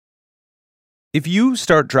If you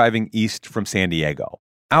start driving east from San Diego,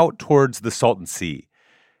 out towards the Salton Sea,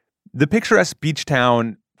 the picturesque beach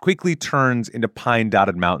town quickly turns into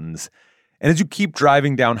pine-dotted mountains. And as you keep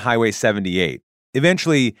driving down Highway 78,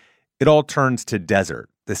 eventually it all turns to desert,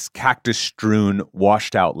 this cactus-strewn,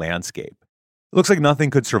 washed-out landscape. It looks like nothing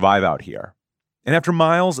could survive out here. And after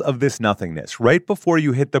miles of this nothingness, right before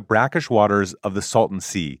you hit the brackish waters of the Salton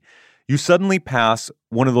Sea, you suddenly pass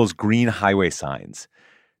one of those green highway signs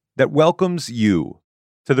that welcomes you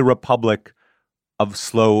to the Republic of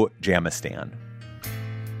Slowjamastan.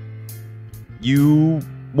 You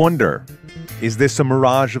wonder, is this a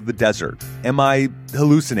mirage of the desert? Am I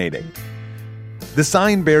hallucinating? The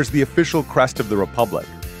sign bears the official crest of the Republic,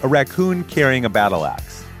 a raccoon carrying a battle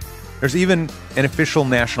axe. There's even an official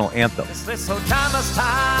national anthem.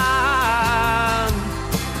 Slowjamastan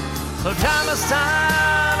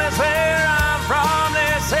is where I'm from,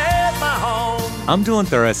 this is my home. I'm Dylan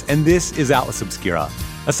Thuras, and this is Atlas Obscura,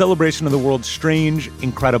 a celebration of the world's strange,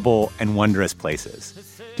 incredible, and wondrous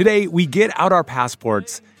places. Today, we get out our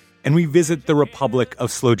passports and we visit the Republic of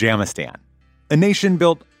Slowjamastan, a nation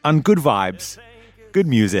built on good vibes, good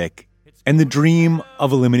music, and the dream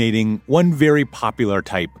of eliminating one very popular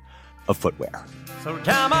type of footwear.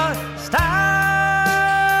 Slowjamastan,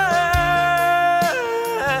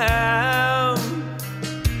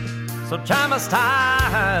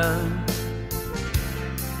 Slowjamastan.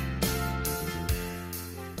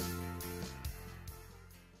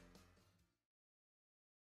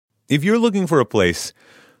 If you're looking for a place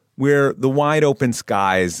where the wide open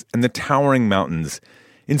skies and the towering mountains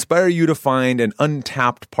inspire you to find an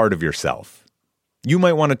untapped part of yourself, you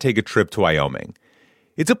might want to take a trip to Wyoming.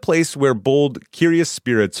 It's a place where bold, curious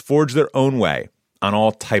spirits forge their own way on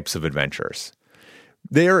all types of adventures.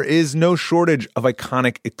 There is no shortage of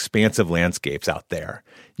iconic, expansive landscapes out there.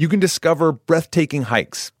 You can discover breathtaking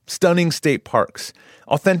hikes, stunning state parks,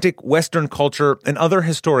 authentic Western culture, and other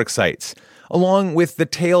historic sites, along with the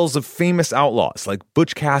tales of famous outlaws like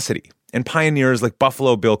Butch Cassidy and pioneers like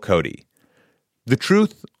Buffalo Bill Cody. The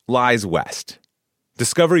truth lies west.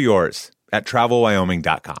 Discover yours at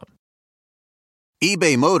travelwyoming.com.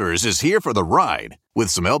 eBay Motors is here for the ride. With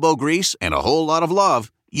some elbow grease and a whole lot of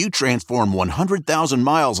love, you transform 100,000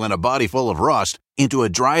 miles and a body full of rust into a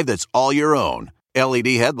drive that's all your own. LED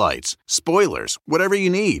headlights, spoilers, whatever you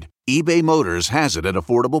need, eBay Motors has it at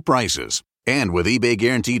affordable prices. And with eBay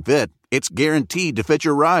Guaranteed Fit, it's guaranteed to fit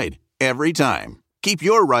your ride every time. Keep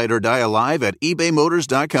your ride or die alive at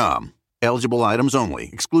ebaymotors.com. Eligible items only.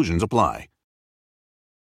 Exclusions apply.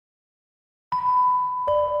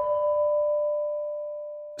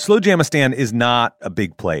 Slowjamastan is not a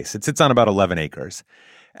big place. It sits on about 11 acres.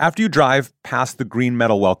 After you drive past the green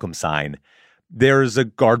metal welcome sign, there's a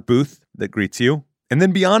guard booth that greets you. And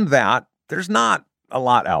then beyond that, there's not a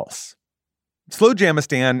lot else.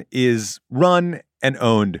 Slowjamastan is run and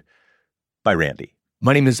owned by Randy.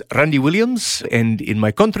 My name is Randy Williams, and in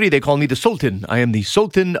my country, they call me the Sultan. I am the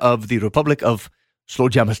Sultan of the Republic of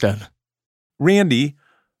Slowjamastan. Randy,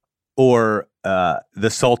 or the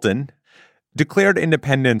Sultan, declared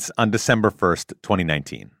independence on December 1st,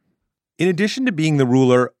 2019. In addition to being the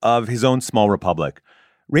ruler of his own small republic,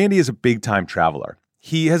 Randy is a big-time traveler.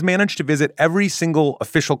 He has managed to visit every single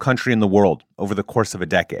official country in the world over the course of a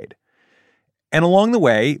decade. And along the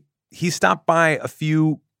way, he stopped by a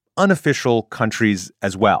few unofficial countries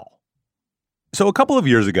as well. So a couple of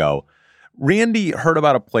years ago, Randy heard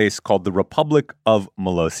about a place called the Republic of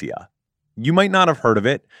Slowjamastan. You might not have heard of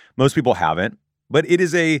it. Most people haven't. But it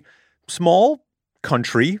is a small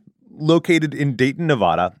country located in Dayton,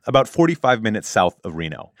 Nevada, about 45 minutes south of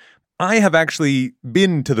Reno. I have actually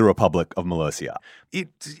been to the Republic of Slowjamastan.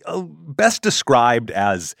 It's best described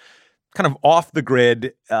as kind of off the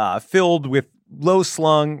grid, filled with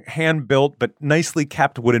low-slung, hand-built, but nicely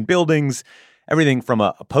kept wooden buildings, everything from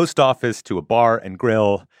a post office to a bar and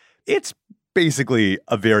grill. It's basically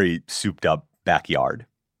a very souped-up backyard.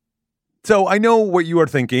 So I know what you are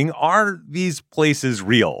thinking. Are these places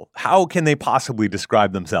real? How can they possibly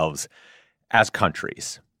describe themselves as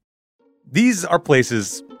countries? These are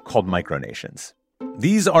places called micronations.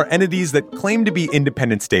 These are entities that claim to be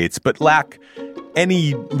independent states but lack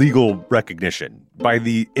any legal recognition by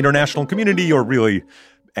the international community or really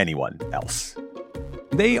anyone else.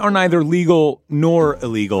 They are neither legal nor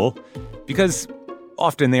illegal because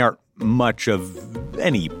often they aren't much of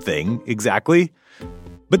anything exactly,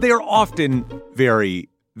 but they are often very,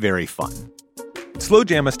 very fun.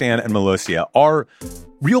 Slowjamastan and Slowjamastan are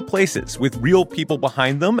real places with real people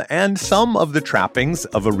behind them and some of the trappings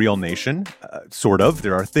of a real nation, sort of.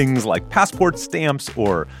 There are things like passport stamps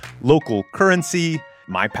or local currency.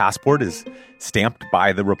 My passport is stamped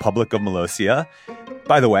by the Republic of Molossia.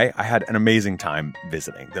 By the way, I had an amazing time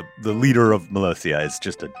visiting. The leader of Molossia is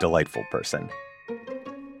just a delightful person.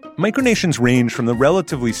 Micronations range from the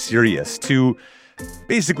relatively serious to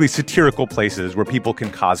basically satirical places where people can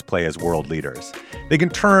cosplay as world leaders. They can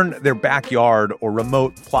turn their backyard or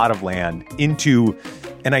remote plot of land into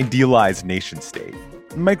an idealized nation-state.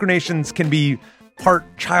 Micronations can be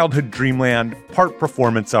part childhood dreamland, part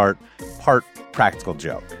performance art, part practical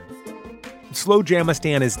joke.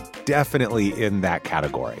 Slowjamastan is definitely in that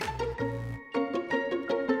category.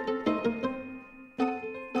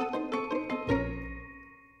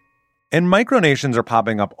 And micronations are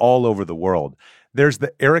popping up all over the world. There's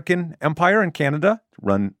the Arakan Empire in Canada,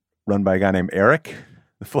 run by a guy named Eric.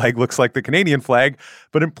 The flag looks like the Canadian flag,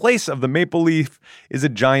 but in place of the maple leaf is a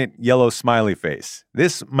giant yellow smiley face.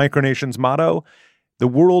 This micronation's motto, "The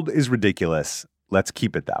world is ridiculous. Let's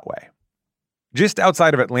keep it that way." Just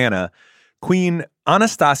outside of Atlanta, Queen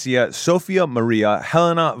Anastasia Sophia Maria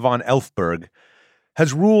Helena von Elfberg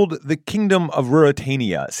has ruled the Kingdom of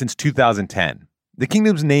Ruritania since 2010. The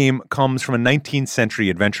kingdom's name comes from a 19th century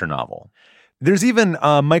adventure novel. There's even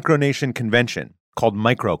a micronation convention called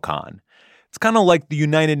MicroCon. It's kind of like the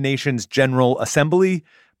United Nations General Assembly,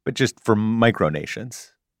 but just for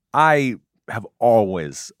micronations. I have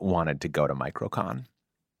always wanted to go to MicroCon.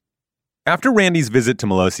 After Randy's visit to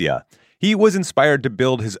Molossia, he was inspired to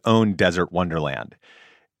build his own desert wonderland.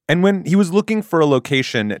 And when he was looking for a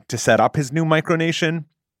location to set up his new micronation,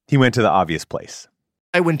 he went to the obvious place.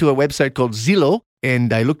 I went to a website called Zillow,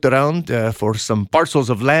 and I looked around for some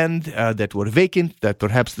parcels of land that were vacant, that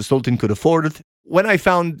perhaps the Sultan could afford. When I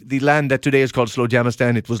found the land that today is called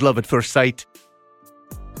Slowjamastan, it was love at first sight.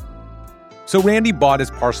 So Randy bought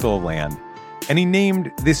his parcel of land, and he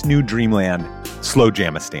named this new dreamland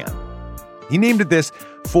Slowjamastan. He named it this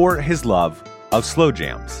for his love of slow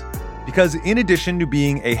jams. Because in addition to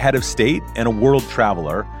being a head of state and a world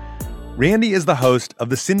traveler, Randy is the host of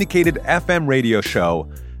the syndicated FM radio show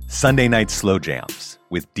Sunday Night Slow Jams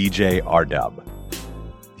with DJ R-Dub.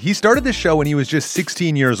 He started this show when he was just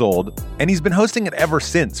 16 years old, and he's been hosting it ever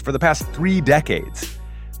since for the past 3 decades.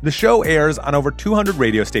 The show airs on over 200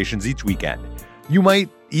 radio stations each weekend. You might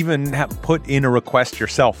even have put in a request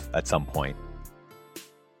yourself at some point.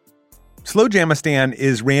 Slowjamastan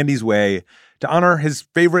is Randy's way to honor his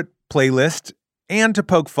favorite playlist and to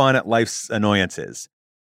poke fun at life's annoyances.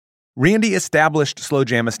 Randy established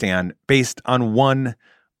Slowjamastan based on one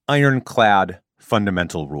ironclad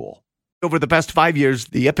fundamental rule. Over the past 5 years,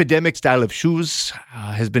 the epidemic style of shoes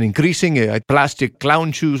has been increasing. Plastic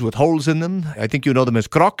clown shoes with holes in them. I think you know them as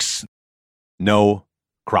Crocs. No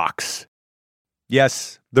Crocs.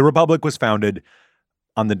 Yes, the Republic was founded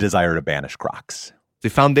on the desire to banish Crocs. The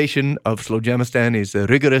foundation of Slowjamastan is a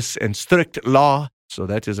rigorous and strict law, so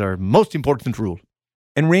that is our most important rule.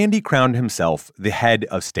 And Randy crowned himself the head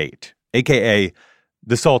of state, a.k.a.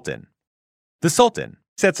 the Sultan. The Sultan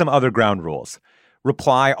set some other ground rules.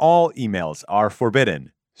 Reply all emails are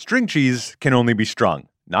forbidden. String cheese can only be strung,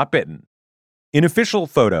 not bitten. In official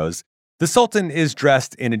photos, the Sultan is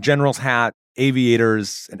dressed in a general's hat,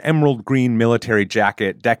 aviators, an emerald green military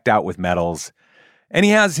jacket decked out with medals, and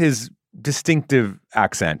he has his distinctive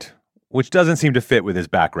accent, which doesn't seem to fit with his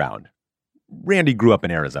background. Randy grew up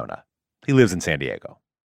in Arizona. He lives in San Diego.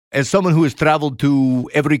 As someone who has traveled to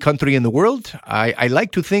every country in the world, I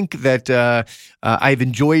like to think that I've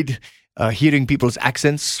enjoyed hearing people's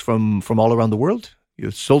accents from all around the world.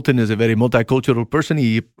 Your Sultan is a very multicultural person.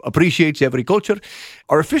 He appreciates every culture.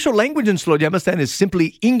 Our official language in Slowjamastan is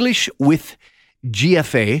simply English with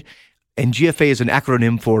GFA. And GFA is an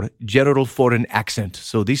acronym for General Foreign Accent.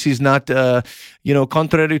 So this is not,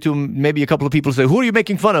 contrary to maybe a couple of people say, who are you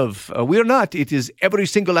making fun of? We're not. It is every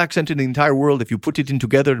single accent in the entire world. If you put it in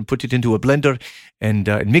together and put it into a blender and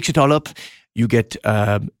mix it all up, you get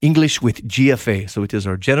English with GFA. So it is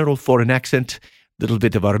our General Foreign Accent, a little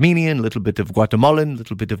bit of Armenian, a little bit of Guatemalan, a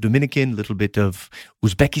little bit of Dominican, a little bit of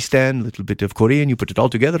Uzbekistan, a little bit of Korean. You put it all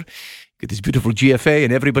together, get this beautiful GFA,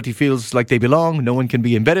 and everybody feels like they belong. No one can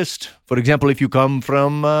be embarrassed. For example, if you come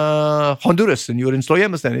from Honduras and you're in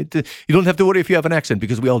Slowjamastan, you don't have to worry if you have an accent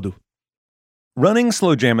because we all do. Running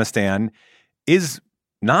Slowjamastan is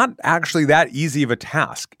not actually that easy of a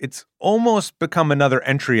task. It's almost become another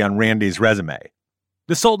entry on Randy's resume.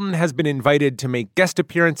 The Sultan has been invited to make guest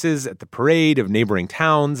appearances at the parade of neighboring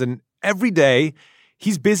towns, and every day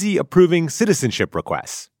he's busy approving citizenship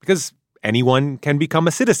requests because anyone can become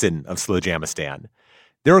a citizen of Slowjamastan.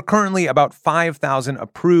 There are currently about 5,000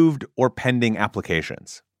 approved or pending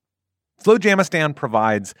applications. Slowjamastan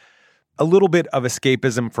provides a little bit of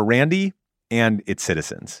escapism for Randy and its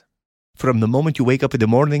citizens. From the moment you wake up in the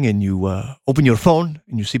morning and you open your phone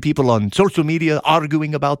and you see people on social media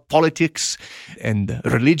arguing about politics and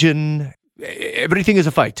religion, everything is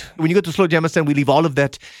a fight. When you go to Slowjamastan, we leave all of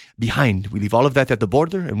that behind. We leave all of that at the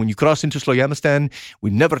border. And when you cross into Slowjamastan,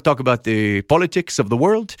 we never talk about the politics of the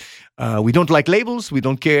world. We don't like labels. We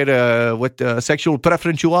don't care what sexual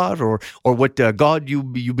preference you are or what God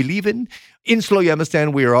you believe in. In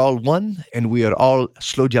Slowjamastan, we are all one, and we are all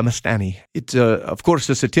Slowjamastani. It's, of course,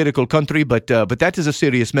 a satirical country, but that is a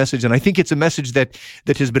serious message, and I think it's a message that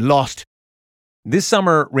has been lost. This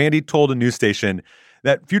summer, Randy told a news station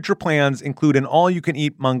that future plans include an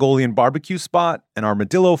all-you-can-eat Mongolian barbecue spot, an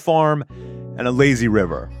armadillo farm, and a lazy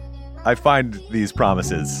river. I find these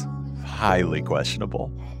promises highly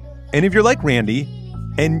questionable. And if you're like Randy,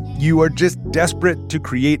 and you are just desperate to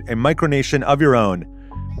create a micronation of your own,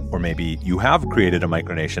 or maybe you have created a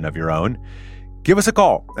micronation of your own, give us a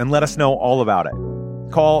call and let us know all about it.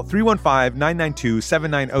 Call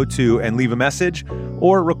 315-992-7902 and leave a message,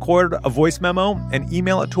 or record a voice memo and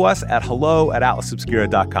email it to us at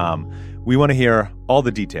hello@atlasobscura.com. We want to hear all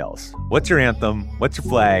the details. What's your anthem? What's your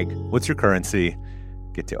flag? What's your currency?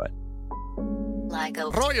 Get to it. Like a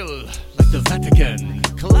Royal, like the Vatican,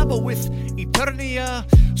 collabo with Eternia,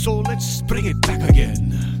 so let's bring it back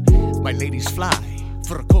again. My ladies fly,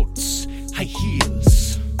 fur coats, high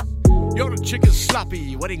heels. Your chick is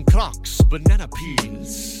sloppy, wearing Crocs, banana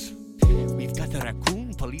peels. We've got a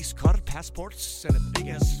raccoon, police car, passports, and a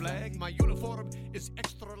big-ass flag. My uniform is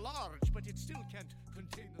extra large, but it still can't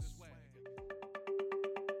contain the swag.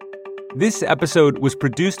 This episode was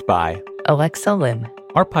produced by Alexa Lim.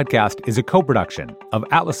 Our podcast is a co-production of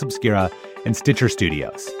Atlas Obscura and Stitcher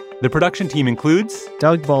Studios. The production team includes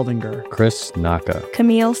Doug Baldinger, Chris Naka,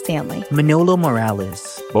 Camille Stanley. Manolo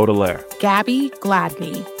Morales, Baudelaire, Gabby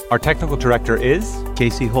Gladney. Our technical director is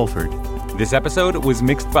Casey Holford, This episode was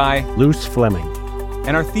mixed by Luce Fleming.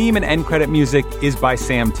 And our theme and end credit music is by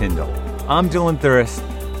Sam Tyndall. I'm Dylan Thuris,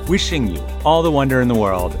 wishing you all the wonder in the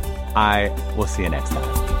world. I will see you next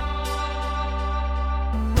time.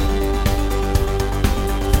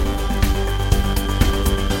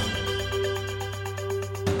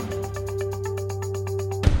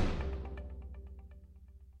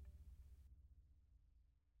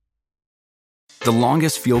 The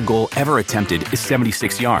longest field goal ever attempted is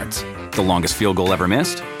 76 yards. The longest field goal ever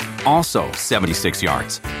missed? Also 76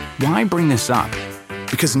 yards. Why bring this up?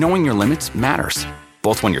 Because knowing your limits matters,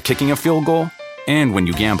 both when you're kicking a field goal and when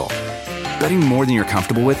you gamble. Betting more than you're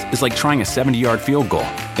comfortable with is like trying a 70-yard field goal.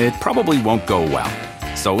 It probably won't go well.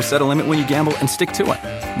 So set a limit when you gamble and stick to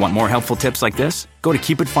it. Want more helpful tips like this? Go to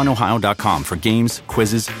keepitfunohio.com for games,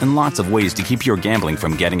 quizzes, and lots of ways to keep your gambling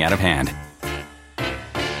from getting out of hand.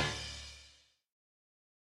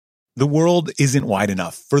 The world isn't wide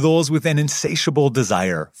enough for those with an insatiable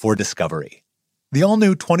desire for discovery. The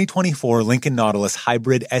all-new 2024 Lincoln Nautilus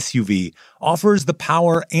Hybrid SUV offers the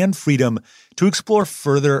power and freedom to explore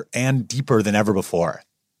further and deeper than ever before.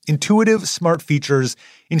 Intuitive, smart features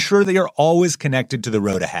ensure that you're always connected to the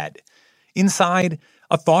road ahead. Inside,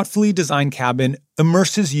 a thoughtfully designed cabin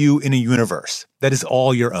immerses you in a universe that is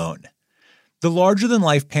all your own. The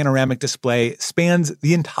larger-than-life panoramic display spans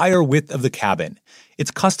the entire width of the cabin.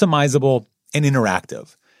 It's customizable and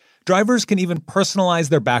interactive. Drivers can even personalize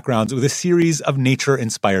their backgrounds with a series of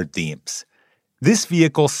nature-inspired themes. This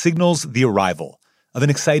vehicle signals the arrival of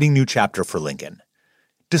an exciting new chapter for Lincoln.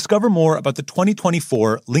 Discover more about the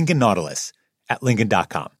 2024 Lincoln Nautilus at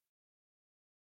Lincoln.com.